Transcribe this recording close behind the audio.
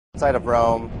outside of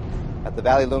Rome at the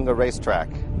Vallelunga racetrack.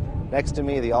 Next to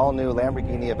me, the all-new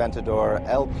Lamborghini Aventador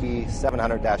LP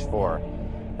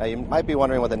 700-4. Now you might be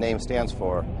wondering what the name stands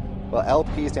for. Well,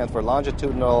 LP stands for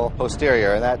longitudinal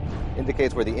posterior, and that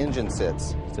indicates where the engine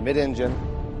sits. It's a mid-engine.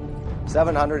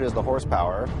 700 is the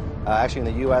horsepower. Actually,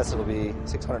 in the US, it'll be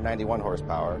 691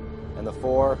 horsepower. And the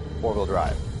four-wheel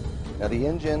drive. Now the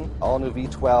engine, all-new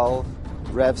v12,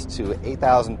 revs to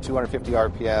 8,250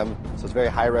 RPM, so it's a very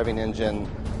high-revving engine.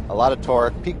 A lot of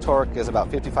torque. Peak torque is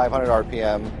about 5,500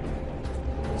 RPM.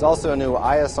 There's also a new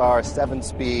ISR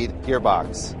 7-speed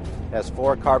gearbox. It has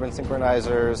 4 carbon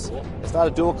synchronizers. It's not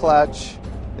a dual clutch.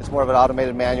 It's more of an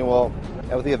automated manual.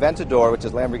 And with the Aventador, which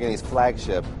is Lamborghini's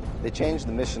flagship, they changed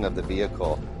the mission of the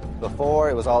vehicle. Before,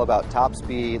 it was all about top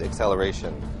speed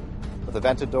acceleration. With the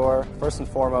Aventador, first and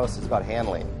foremost, it's about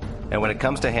handling. And when it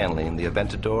comes to handling, the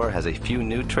Aventador has a few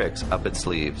new tricks up its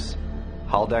sleeves.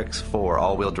 Haldex 4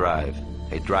 all-wheel drive,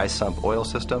 a dry sump oil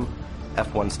system,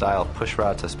 F1-style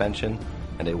pushrod suspension,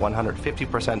 and a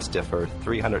 150% stiffer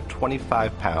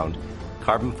 325-pound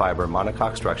carbon fiber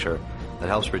monocoque structure that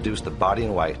helps reduce the body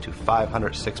in white to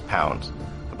 506 pounds,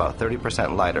 about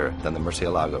 30% lighter than the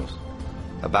Murciélagos.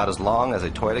 About as long as a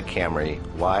Toyota Camry,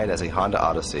 wide as a Honda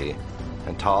Odyssey,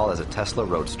 and tall as a Tesla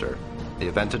Roadster,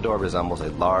 the Aventador resembles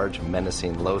a large,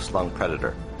 menacing, low-slung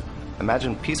predator.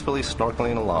 Imagine peacefully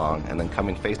snorkeling along and then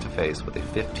coming face-to-face with a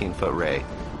 15-foot ray,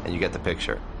 and you get the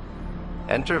picture.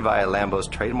 Enter via Lambo's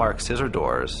trademark scissor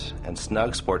doors and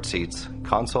snug sport seats,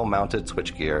 console-mounted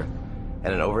switchgear,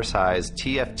 and an oversized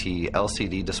TFT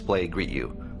LCD display greet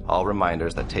you, all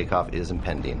reminders that takeoff is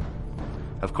impending.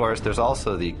 Of course, there's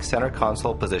also the center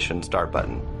console position start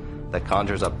button that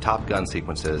conjures up Top Gun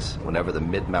sequences whenever the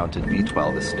mid-mounted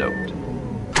V12 is stoked.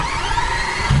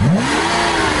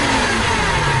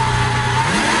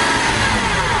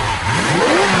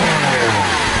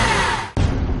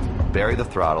 Bury the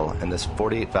throttle, and this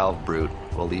 48-valve brute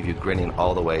will leave you grinning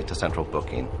all the way to central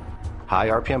booking. High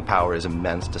RPM power is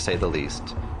immense to say the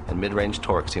least, and mid-range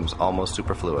torque seems almost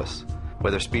superfluous.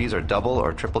 Whether speeds are double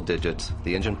or triple digits,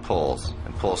 the engine pulls,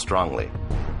 and pulls strongly.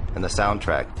 And the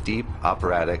soundtrack, deep,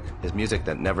 operatic, is music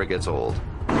that never gets old.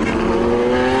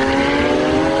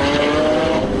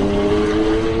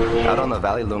 Out on the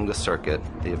Vallelunga circuit,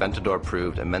 the Aventador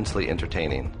proved immensely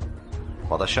entertaining.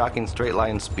 While the shocking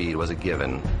straight-line speed was a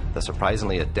given, the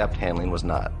surprisingly adept handling was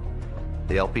not.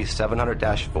 The LP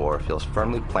 700-4 feels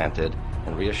firmly planted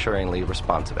and reassuringly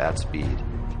responsive at speed.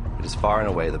 It is far and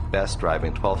away the best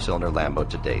driving 12-cylinder Lambo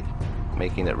to date,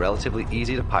 making it relatively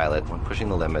easy to pilot when pushing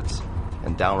the limits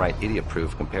and downright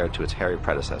idiot-proof compared to its hairy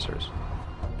predecessors.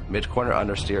 Mid-corner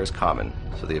understeer is common,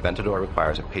 so the Aventador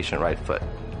requires a patient right foot,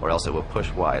 or else it will push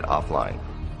wide offline.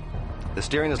 The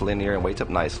steering is linear and weights up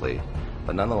nicely,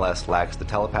 but nonetheless lacks the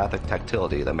telepathic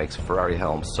tactility that makes Ferrari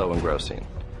helms so engrossing.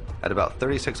 At about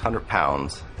 3,600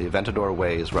 pounds, the Aventador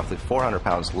weighs roughly 400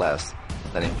 pounds less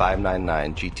than a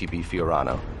 599 GTB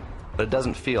Fiorano, but it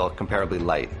doesn't feel comparably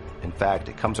light. In fact,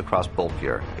 it comes across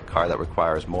bulkier, a car that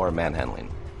requires more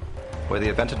manhandling. Where the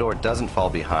Aventador doesn't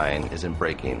fall behind is in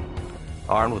braking.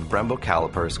 Armed with Brembo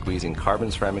calipers squeezing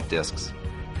carbon ceramic discs,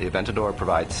 the Aventador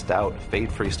provides stout,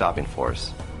 fade-free stopping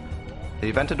force.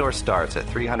 The Aventador starts at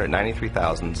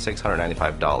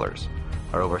 $393,695,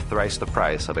 or over thrice the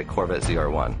price of a Corvette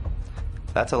ZR1.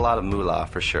 That's a lot of moolah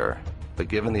for sure, but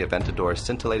given the Aventador's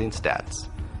scintillating stats,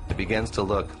 it begins to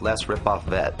look less rip-off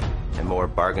Vet and more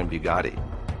bargain Bugatti,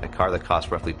 a car that costs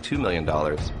roughly $2 million,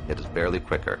 yet is barely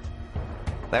quicker.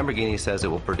 Lamborghini says it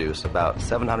will produce about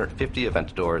 750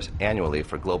 Aventadors annually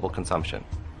for global consumption,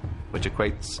 which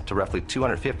equates to roughly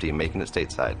 250 making it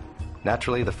stateside.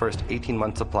 Naturally, the first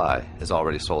 18-month supply is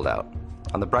already sold out.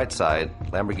 On the bright side,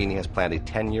 Lamborghini has planned a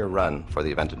 10-year run for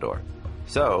the Aventador.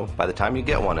 So, by the time you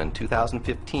get one in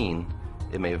 2015,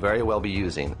 it may very well be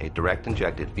using a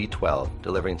direct-injected V12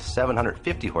 delivering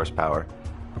 750 horsepower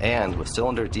and with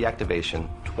cylinder deactivation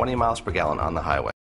 20 miles per gallon on the highway.